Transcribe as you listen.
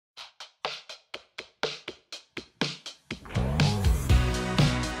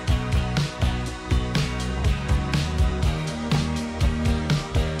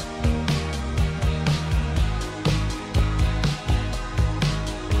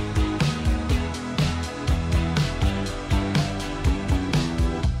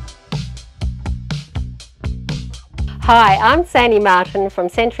Hi, I'm Sandy Martin from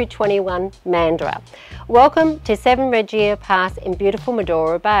Century 21 Mandurah. Welcome to 7 Regia Pass in beautiful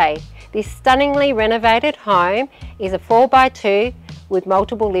Madora Bay. This stunningly renovated home is a 4x2 with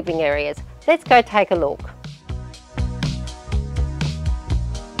multiple living areas. Let's go take a look.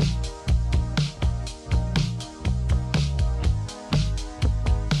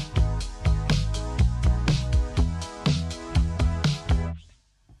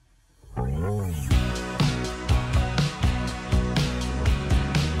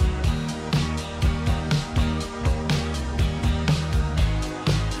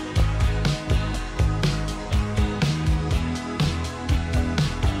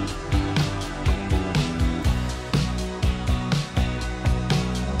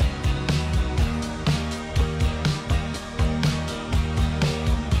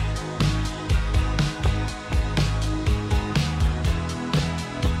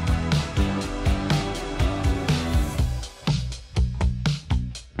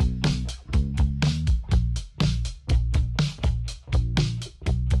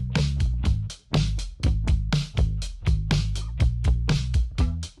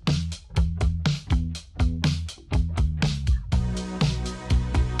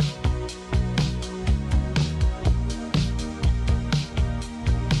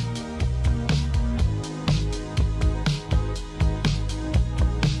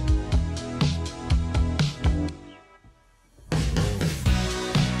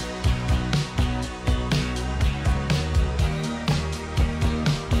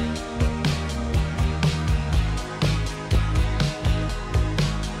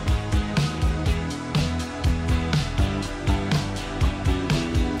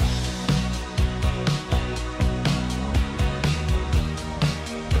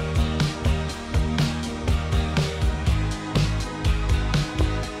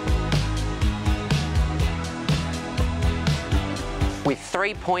 With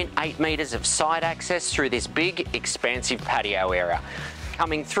 3.8 metres of side access through this big, expansive patio area.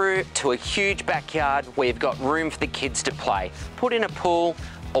 Coming through to a huge backyard where you've got room for the kids to play. Put in a pool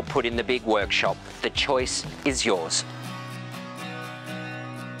or put in the big workshop. The choice is yours.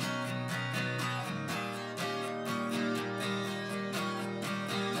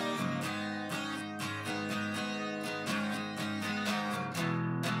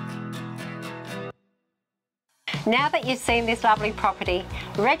 Now that you've seen this lovely property,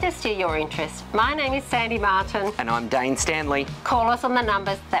 register your interest. My name is Sandy Martin. And I'm Dane Stanley. Call us on the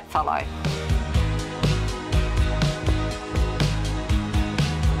numbers that follow.